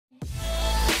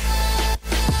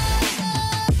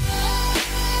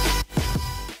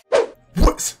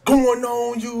going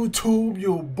on, YouTube?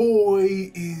 Your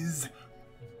boy is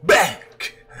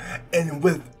back and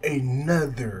with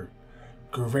another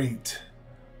great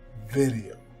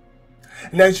video.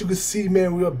 And as you can see,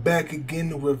 man, we are back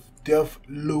again with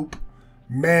Deathloop.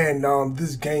 Man,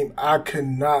 this game, I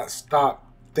cannot stop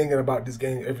thinking about this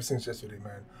game ever since yesterday,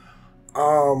 man.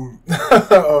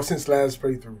 Since last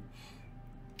playthrough.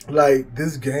 Like,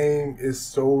 this game is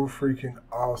so freaking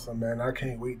awesome, man. I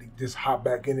can't wait to just hop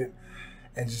back in it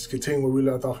and just continue where we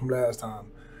left off from last time.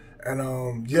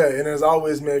 And yeah, and as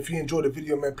always, man, if you enjoyed the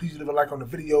video, man, please leave a like on the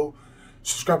video,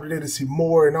 subscribe today to see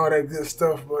more and all that good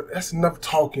stuff. But that's enough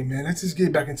talking, man. Let's just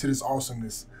get back into this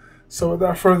awesomeness. So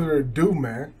without further ado,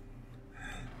 man,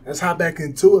 let's hop back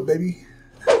into it, baby.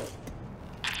 Never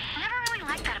really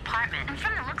liked that apartment, and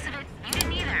from the looks of it, you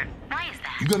didn't either. Why is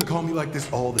that? You gonna call me like this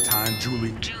all the time,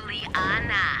 Julie?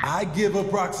 Juliana. I give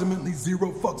approximately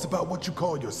 0 fucks about what you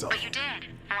call yourself. But you did.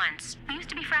 Once. We used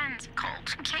to be friends.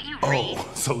 Colt, can't you read?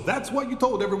 Oh, so that's why you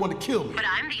told everyone to kill me. But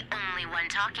I'm the only one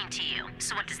talking to you.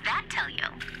 So what does that tell you?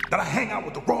 That I hang out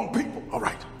with the wrong people. All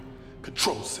right.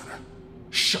 Control center.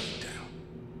 Shut it down.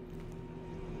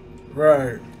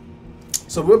 Right.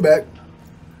 So we're back.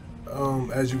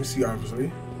 As you can see,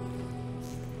 obviously.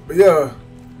 But yeah.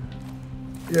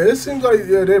 Yeah, it seems like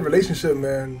their relationship,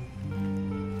 man,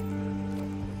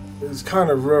 is kind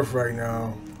of rough right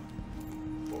now.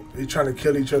 They trying to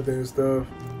kill each other and stuff.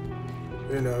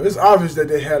 You know, it's obvious that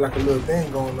they had like a little thing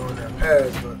going on in their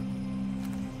past, but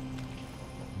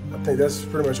I think that's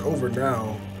pretty much over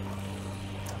now.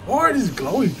 What are these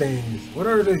glowy things? What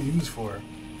are they used for?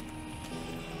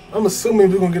 I'm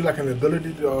assuming we're gonna get like an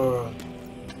ability to,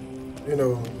 you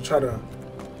know, try to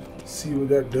see what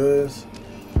that does.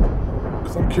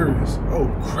 Cause I'm curious.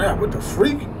 Oh crap! What the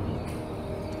freak?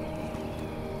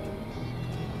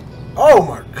 Oh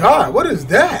my god! What is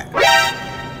that?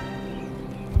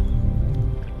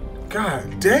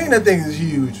 God dang, that thing is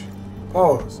huge.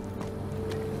 Pause.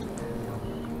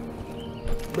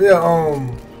 But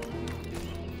yeah,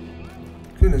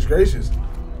 goodness gracious.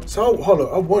 So hold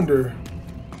up, I wonder.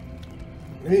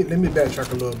 Let me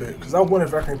backtrack a little bit, cause I wonder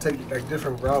if I can take like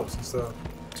different routes and stuff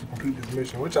to complete this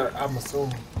mission, which I'm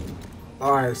assuming.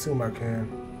 I assume I can.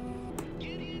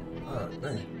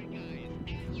 Dang.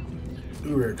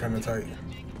 Do kind of tight.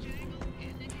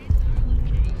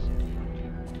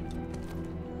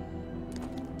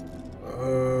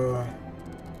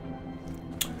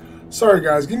 Sorry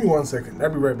guys, give me 1 second. I'll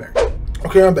be right back.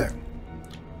 Okay, I'm back.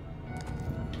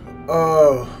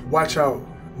 Watch out.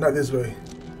 Not this way.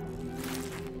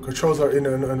 Controls are in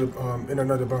another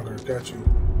bunker. Got you.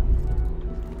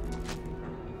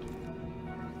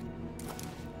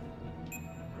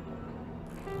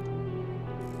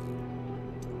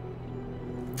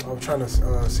 I'm trying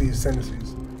to see his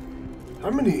tendencies. How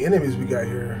many enemies we got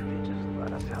here? Just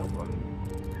let us help him.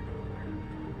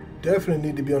 Definitely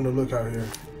need to be on the lookout here.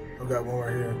 I got one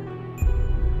right here.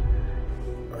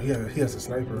 Oh, he has a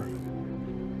sniper.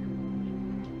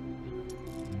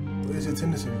 What is your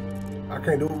tendency? I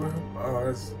can't do it with him. Oh,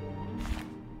 that's.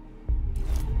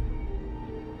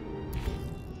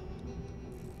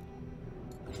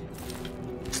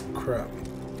 Crap.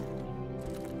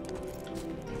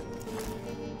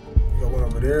 Got one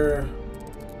over there.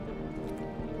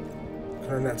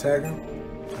 Can I not tag him?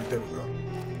 There we go.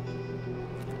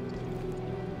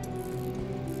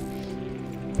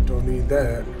 Don't need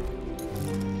that.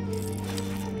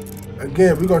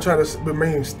 Again, we're gonna try to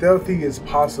remain stealthy as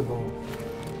possible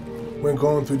when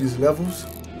going through these levels,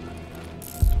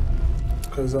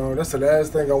 because that's the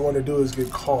last thing I want to do is get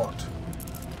caught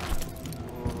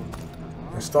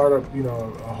and start up, you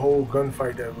know, a whole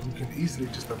gunfight that we can easily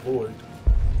just avoid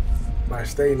by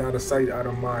staying out of sight, out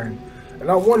of mind. And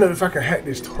I wonder if I can hack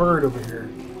this turret over here.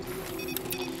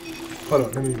 Hold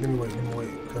up, let me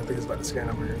wait, because I think it's about to scan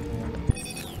over here.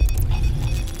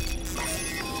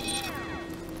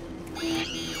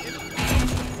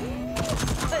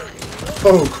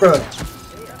 Oh crap.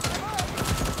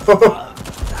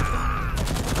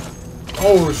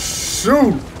 Oh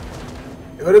shoot.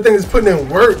 The other thing is putting in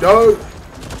work, dog.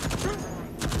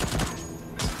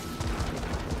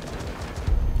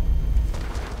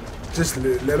 Just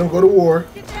let them go to war.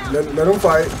 Let them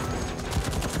fight.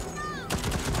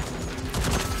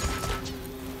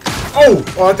 Oh,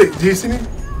 I think, did you see me?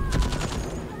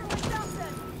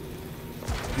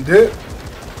 You did?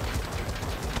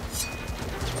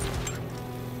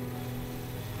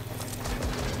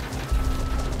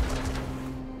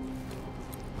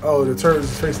 Oh, the turret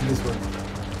is facing this way.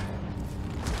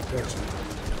 Gotcha.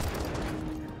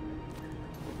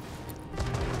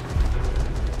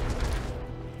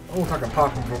 I wonder if I can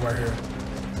pop him from right here.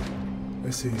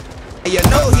 Let's see. You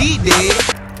know he did.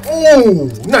 Oh,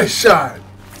 nice shot.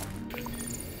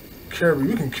 Carry.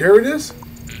 You can carry this?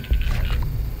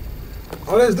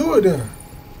 Oh, let's do it then.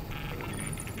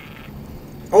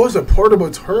 Oh, it's a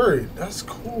portable turret. That's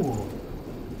cool.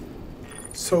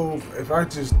 So if I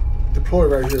just deploy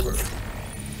right here, but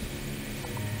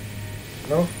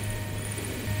no?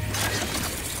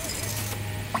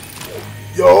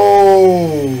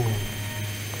 Yo!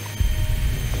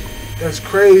 That's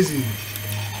crazy.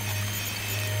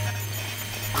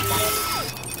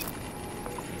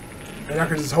 And I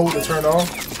can just hold the turn off.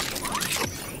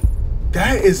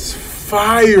 That is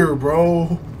fire,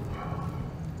 bro.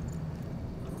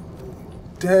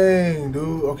 Dang,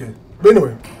 dude. Okay. But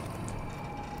anyway,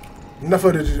 enough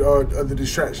of the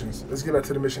distractions. Let's get back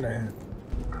to the mission at hand.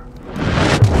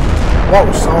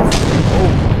 Wow, soft.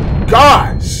 Oh,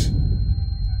 gosh.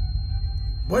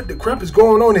 What the crap is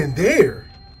going on in there?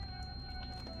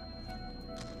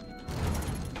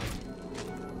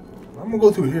 I'm gonna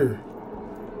go through here.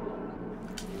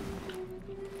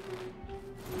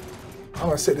 I'm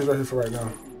gonna set this right here for right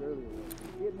now.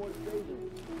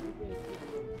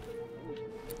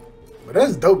 But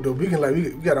that's dope though. We can like we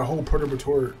got a whole portable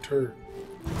turret.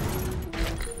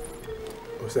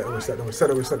 What's that? What's that? What's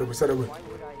that? What's that? What's that?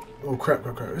 Oh crap!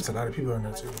 Crap! Crap! There's a lot of people in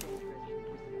there too.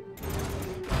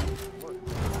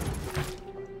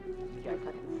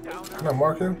 Can I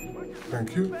mark him?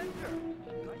 Thank you.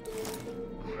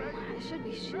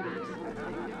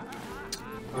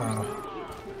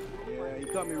 Yeah, you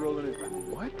caught me rolling it.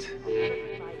 What?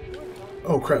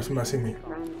 Oh crap! Somebody see me.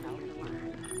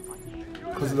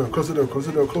 Close the door, close the door, close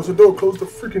the door, close the door, close the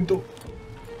freaking door.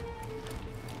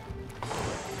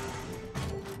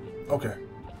 Okay.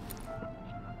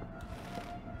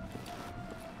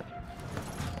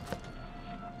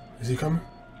 Is he coming?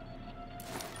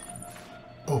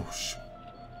 Oh, shit.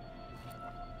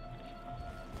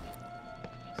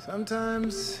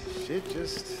 Sometimes shit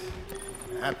just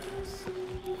happens.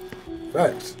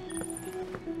 Facts.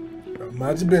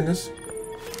 Mind your business.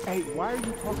 Hey, why are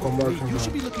you talking Go to mark me? him You down.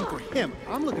 should be looking for him.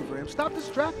 I'm looking for him. Stop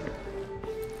distracting me.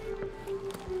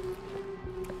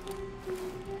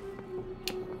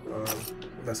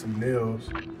 Got some nails.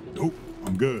 Nope,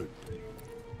 I'm good.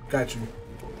 Got you.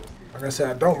 Like I said,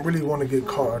 I don't really want to get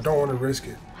caught. I don't want to risk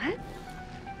it. What?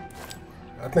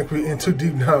 I think we're in too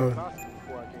deep now.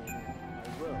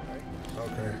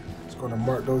 Okay. Just gonna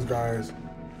mark those guys.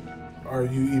 Are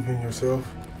you even yourself?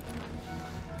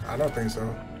 I don't think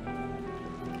so.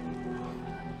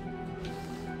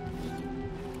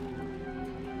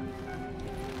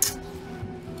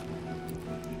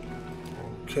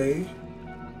 Okay.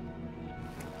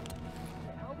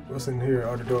 What's in here?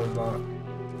 Oh, the door is locked.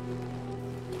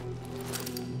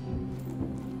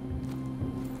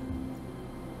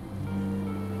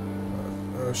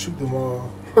 Shoot them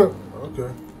all. Okay.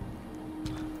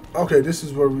 Okay, this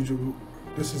is where we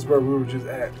were just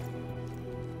at.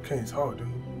 Can't talk, dude.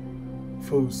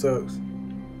 Food sucks.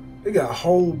 They got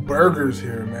whole burgers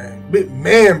here, man. Big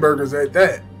man burgers at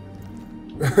that.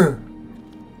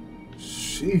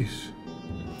 Sheesh.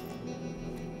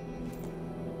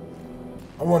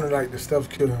 I wanted like the stuff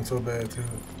kill him so bad too.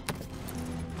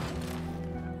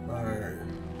 Alright.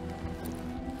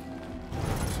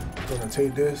 Gonna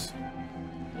take this.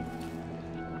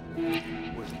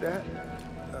 What's that?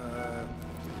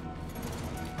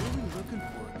 What are we looking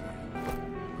for again?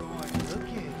 Going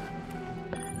looking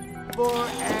for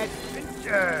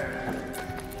adventure.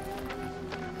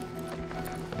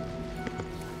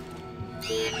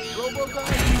 Robo-gun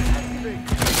activate.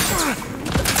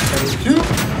 Thank you.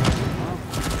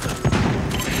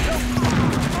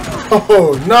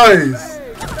 Oh, nice.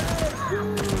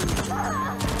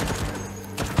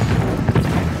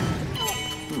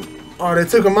 Oh, they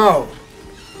took him out.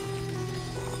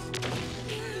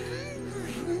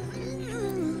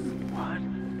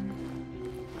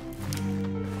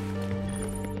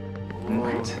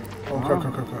 What? Oh, come.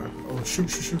 Oh, shoot.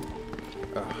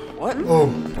 What? Oh.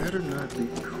 Better not be.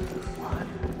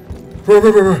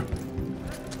 Run.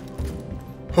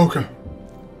 Okay.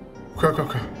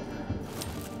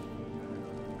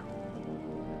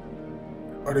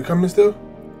 Are they coming still?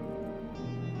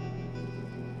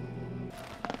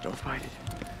 Don't fight it.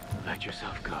 Let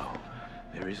yourself go.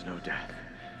 There is no death.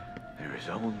 There is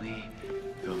only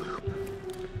the loop.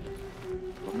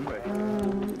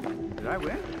 Did I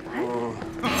win?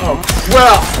 Oh,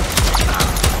 well.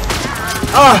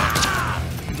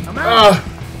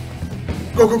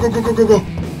 Go.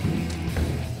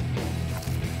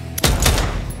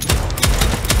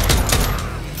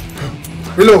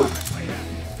 Reload.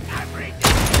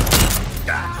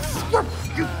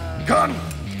 You gun!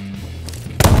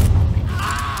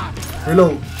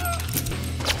 Reload.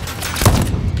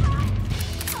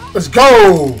 Let's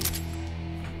go.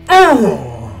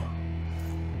 Oh.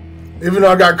 Even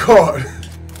though I got caught.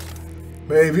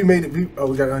 But hey, we made it. Oh,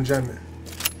 we got unjammed it.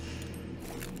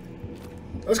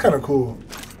 That's kind of cool.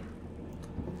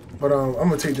 But I'm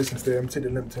gonna take this instead. I'm gonna take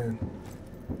the limp 10.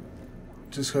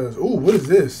 Just cause. Ooh, what is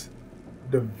this?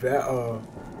 The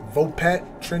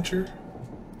Vopat Trencher.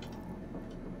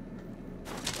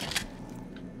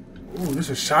 Ooh, this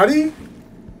is a shotty?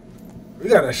 We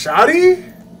got a shotty?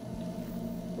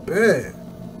 Bet.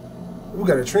 We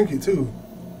got a trinket too.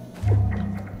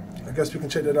 I guess we can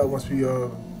check that out once we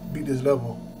beat this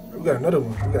level. We got another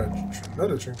one. We got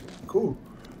another trinket. Cool.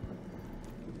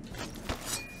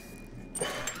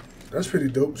 That's pretty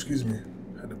dope. Excuse me.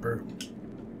 Had to burp.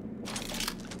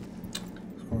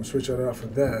 I'm gonna switch that out for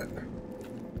that.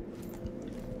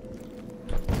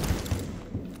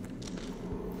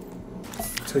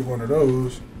 Take one of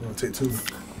those. I'm gonna take two.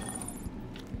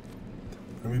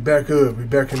 And we back up. We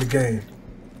back in the game.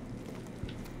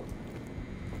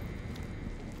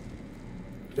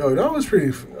 Yo, that was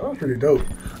pretty dope.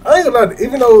 I ain't gonna lie.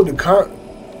 Even though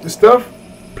the stuff,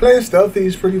 playing stealthy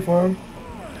is pretty fun,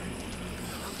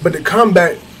 but the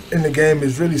combat in the game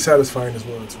is really satisfying as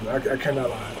well too. I cannot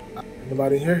lie.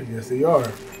 Anybody in here? Yes, they are.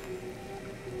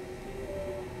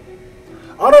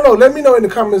 I don't know. Let me know in the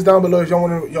comments down below if y'all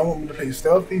want me to play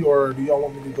stealthy or do y'all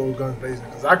want me to go guns blazing?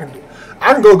 Because I can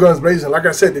go guns blazing. Like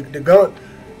I said, the gun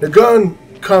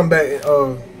combat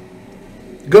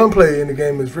gunplay in the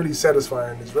game is really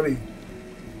satisfying. It's really,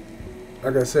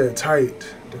 like I said,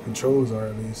 tight. The controls are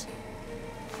at least.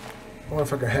 I wonder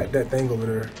if I can hack that thing over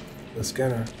there, the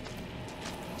scanner.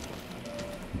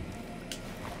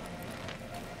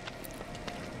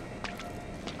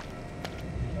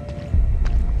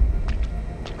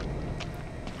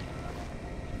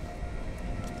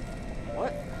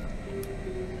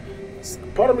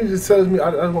 Part of me just tells me I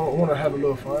want to have a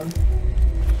little fun.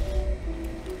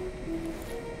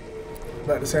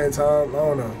 But at the same time, I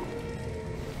don't know.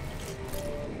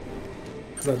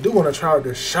 Because I do want to try out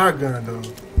this shotgun, though.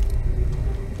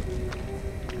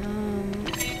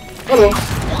 Hello.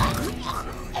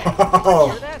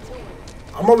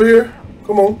 I'm over here.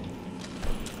 Come on.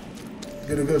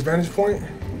 Get a good vantage point.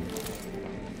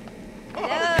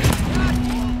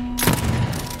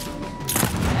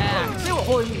 They were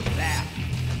holding me back.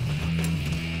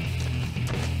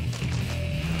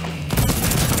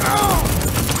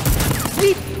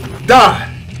 Die!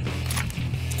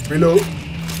 Reload.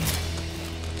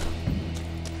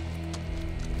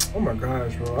 Oh my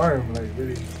gosh, bro. I am like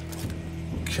really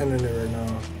killing it right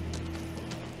now.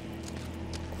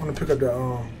 I want to pick up the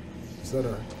is that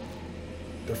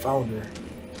the founder?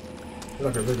 It's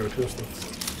like a regular pistol.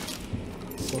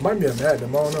 Well, it might be a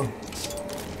Magnum, I don't know.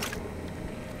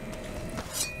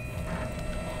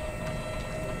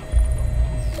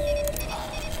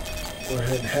 Go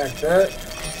ahead and hack that.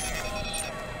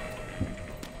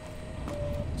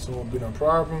 So won't be no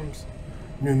problems.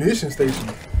 Munition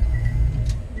station.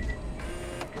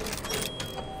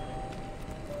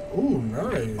 Ooh,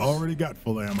 nice. Already got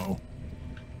full ammo.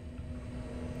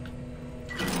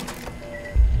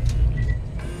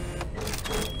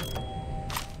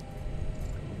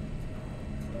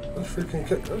 That's freaking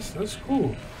that's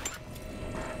cool.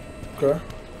 Okay.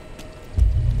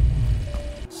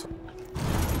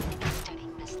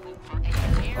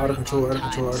 Out of control, out of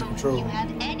control, out of control.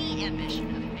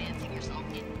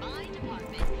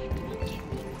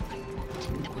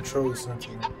 Control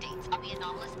center.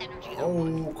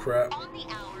 Oh crap.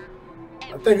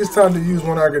 I think it's time to use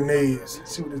one of our grenades.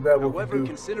 See what this bad boy can do.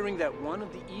 Considering that one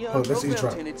of the Oh, let's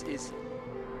program tenets is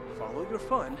follow your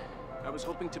fun, I was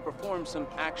hoping to perform some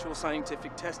actual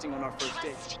scientific testing on our first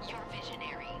date. Trust your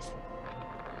visionaries.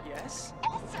 Yes?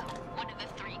 Also, one of the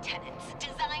 3 tenets,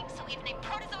 designed so even a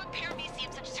protozoic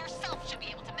paramecium such as yourself should be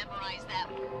able to memorize them.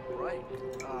 Right.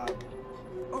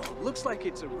 Oh, looks like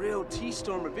it's a real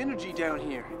T-storm of energy down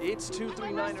here. It's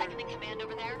 239. Second in command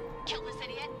over there. Kill this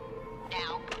idiot.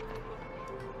 Now.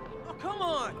 Oh, come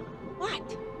on!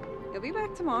 What? He'll be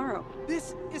back tomorrow.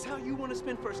 This is how you want to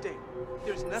spend first date.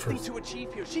 There's nothing to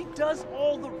achieve here. She does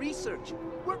all the research.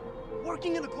 We're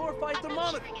working in a glorified I'm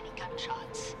thermometer. not hearing any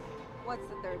gunshots. What's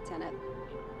the third tenet?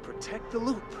 Protect the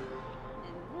loop.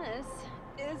 And this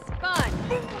is fun.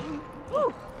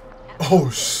 Woo. Oh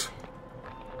sh.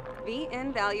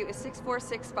 VN value is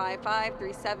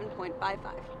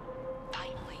 6465537.55.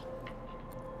 Finally.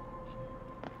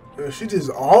 Yeah, she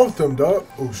just offed them, dog.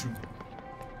 Oh shoot.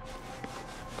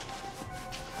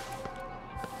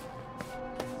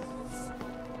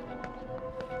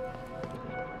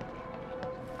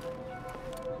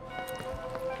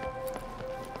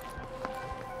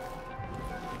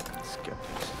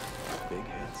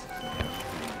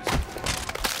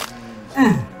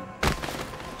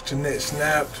 Jeanette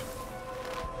snapped.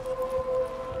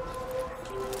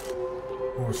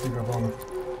 I'm gonna sneak up on him.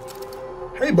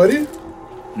 Hey, buddy.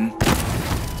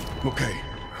 Okay.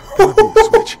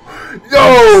 Switch.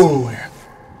 Yo!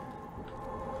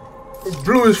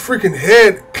 Blew his freaking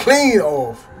head clean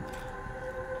off.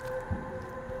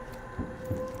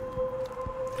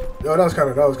 Yo, that was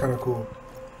kind of cool.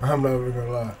 I'm not even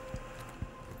gonna lie.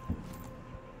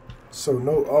 So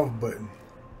no off button.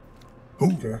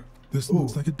 Ooh, Okay. this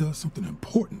looks like it does something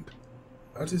important.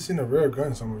 I just seen a rare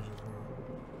gun somewhere just now.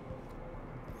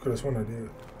 Could have sworn I did.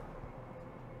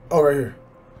 Oh, right here.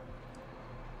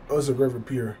 Oh, it's a great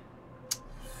repair.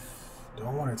 Do I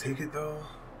want to take it though?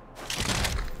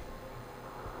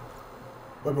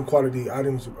 Weapon quality,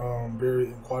 items vary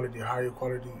in quality. Higher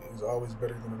quality is always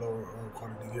better than the lower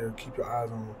quality gear. Keep your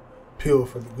eyes on peeled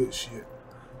for the good shit.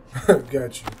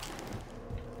 Got you.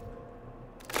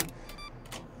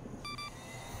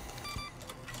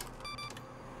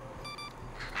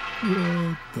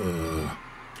 What the?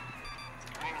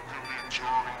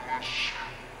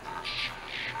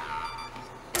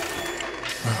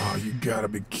 Oh, you gotta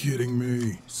be kidding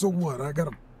me. So what? I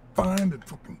gotta find a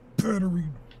fucking battery,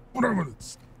 whatever the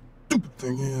stupid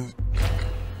thing is.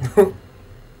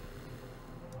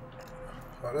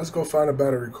 Let's go find a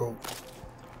battery coat.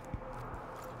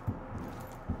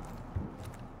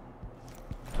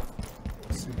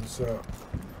 Let's see what's up.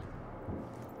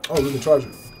 Oh, we can charge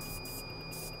it.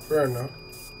 Fair enough.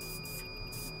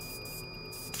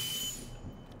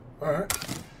 Alright.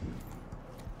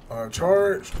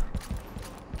 Charged.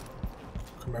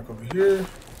 Come back over here.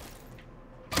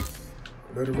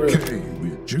 Let it rip. Okay,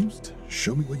 we're juiced.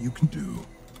 Show me what you can do.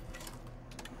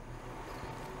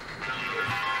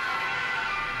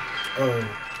 Oh,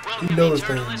 he knows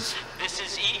things. This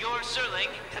is Igor Serling.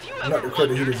 Have you Not ever the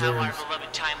credit he wondered how our deserves.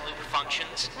 beloved time loop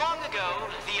functions? Long ago,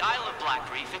 the Isle of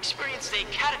Blackreef experienced a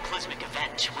cataclysmic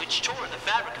event which tore the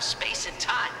fabric of space and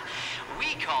time.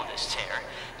 We call this tear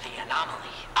the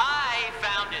anomaly. I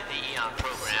founded the Eon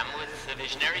program with the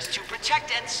visionaries to protect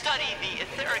and study the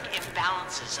etheric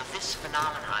imbalances of this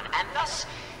phenomenon, and thus,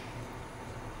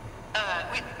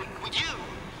 you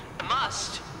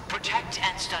must protect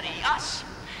and study us.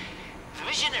 The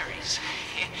visionaries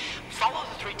follow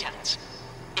the three tenets.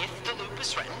 If the loop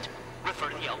is threatened, refer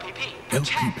to the LPP.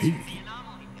 Protect LPP? the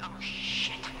anomaly. Oh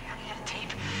shit, I had a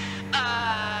tape.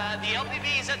 The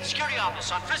LPP is at the security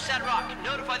office on Fristat Rock.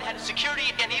 Notify the head of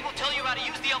security and he will tell you how to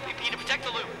use the LPP to protect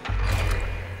the loop.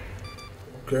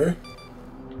 Okay.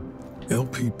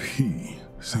 LPP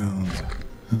sounds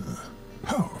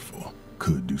powerful.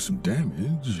 Could do some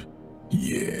damage.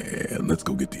 Yeah, let's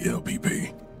go get the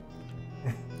LPP.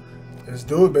 Let's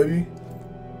do it, baby.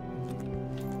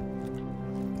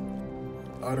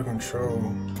 Out of control.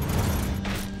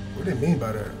 What do they mean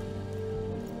by that?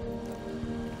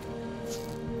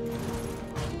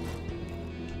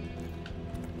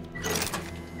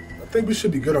 I think we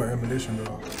should be good on ammunition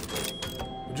though.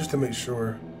 Just to make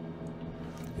sure.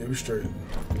 Yeah, we straight.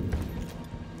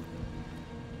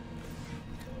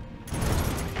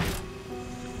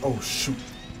 Oh shoot.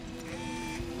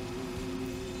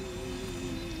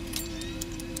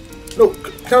 No,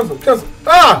 cancel.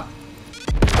 Ah!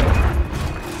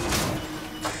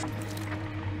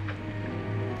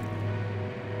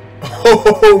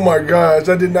 Oh my gosh,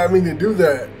 I did not mean to do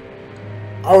that.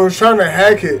 I was trying to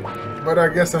hack it, but I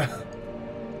guess I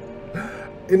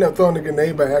ended up throwing the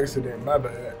grenade by accident. My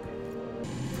bad.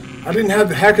 I didn't have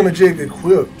the hack-a-majig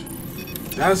equipped.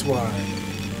 That's why.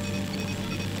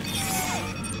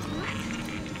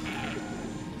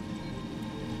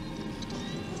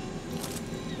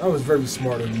 That was very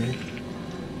smart of me.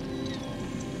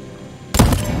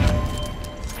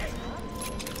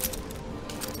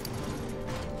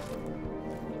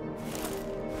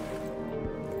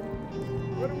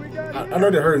 I know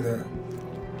they heard that.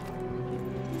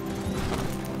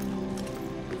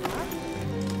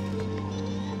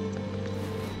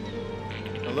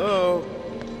 Hello?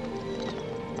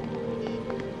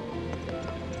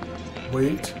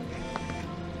 Wait.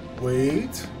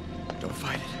 Wait. Don't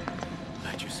fight it.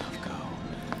 Let yourself go.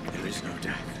 There is no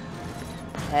death.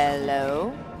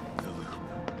 Hello? The loop.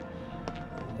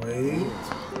 Wait.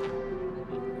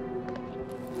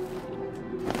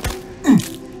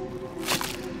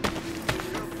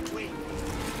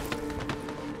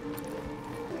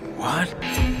 What?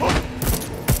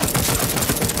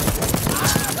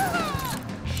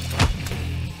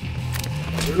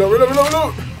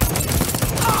 Reload.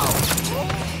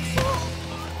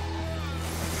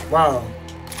 Wow.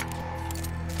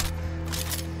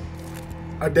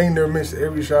 I dang near missed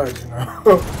every shot, you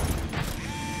know.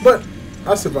 But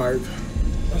I survived.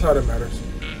 That's all that matters.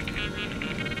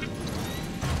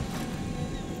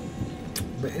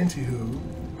 But anywho,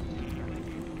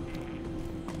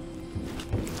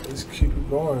 let's keep it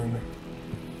going.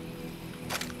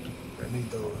 I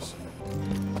need those.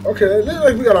 Okay, it looks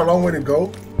like we got a long way to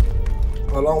go.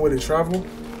 A long way to travel.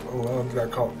 Oh, I almost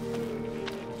got caught.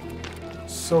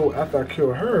 So after I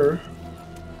kill her,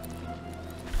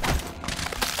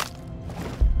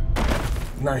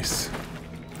 nice.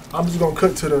 I'm just gonna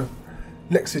cut to the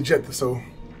next objective. So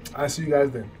I'll see you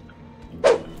guys then.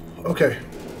 Okay.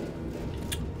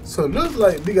 So it looks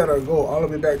like we gotta go all the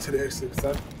way back to the exit.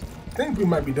 I think we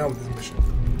might be done with this mission.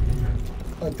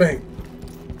 I think.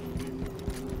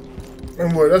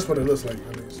 And well, that's what it looks like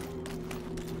at least.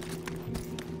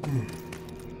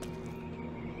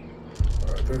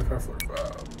 Alright, 35,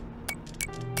 45.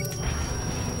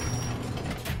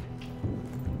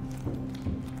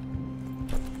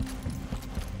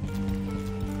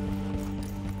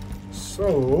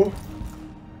 So,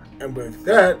 and with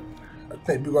that, I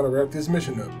think we're gonna wrap this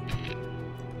mission up.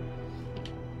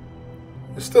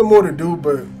 There's still more to do,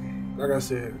 but like I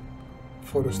said,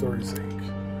 for the story's sake.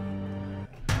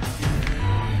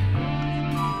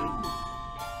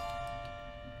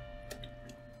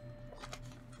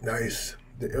 Nice.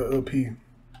 The LLP.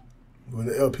 Well,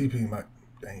 the LPP, my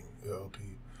dang,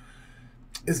 LLP.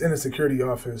 It's in a security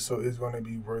office, so it's gonna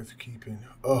be worth keeping.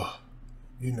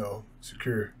 You know,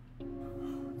 secure.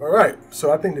 Alright,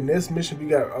 so I think the next mission we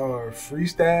got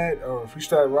Freestad or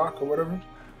Freestad Rock or whatever.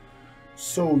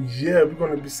 So yeah, we're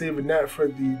gonna be saving that for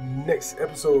the next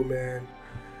episode, man.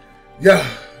 Yeah,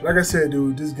 like I said,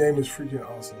 dude, this game is freaking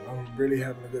awesome. I'm really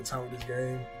having a good time with this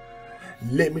game.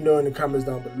 Let me know in the comments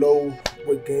down below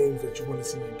what games that you want to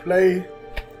see me play,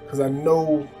 because I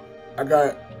know I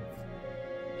got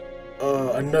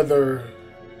another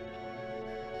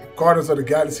Guardians of the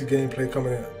Galaxy gameplay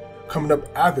coming up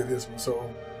after this one.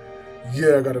 So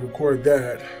yeah, I gotta record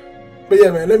that. But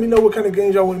yeah, man, let me know what kind of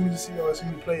games y'all want me to see me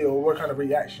play, or what kind of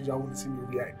reactions y'all want to see me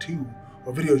react to,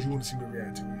 or videos you want to see me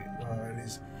react to. At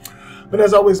least. But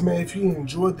as always, man, if you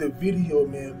enjoyed the video,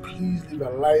 man, please leave a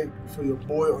like for your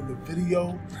boy on the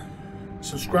video.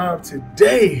 Subscribe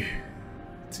today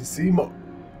to see more.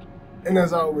 And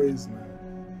as always,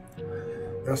 man,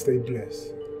 y'all stay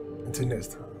blessed. Until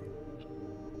next time,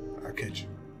 I'll catch you.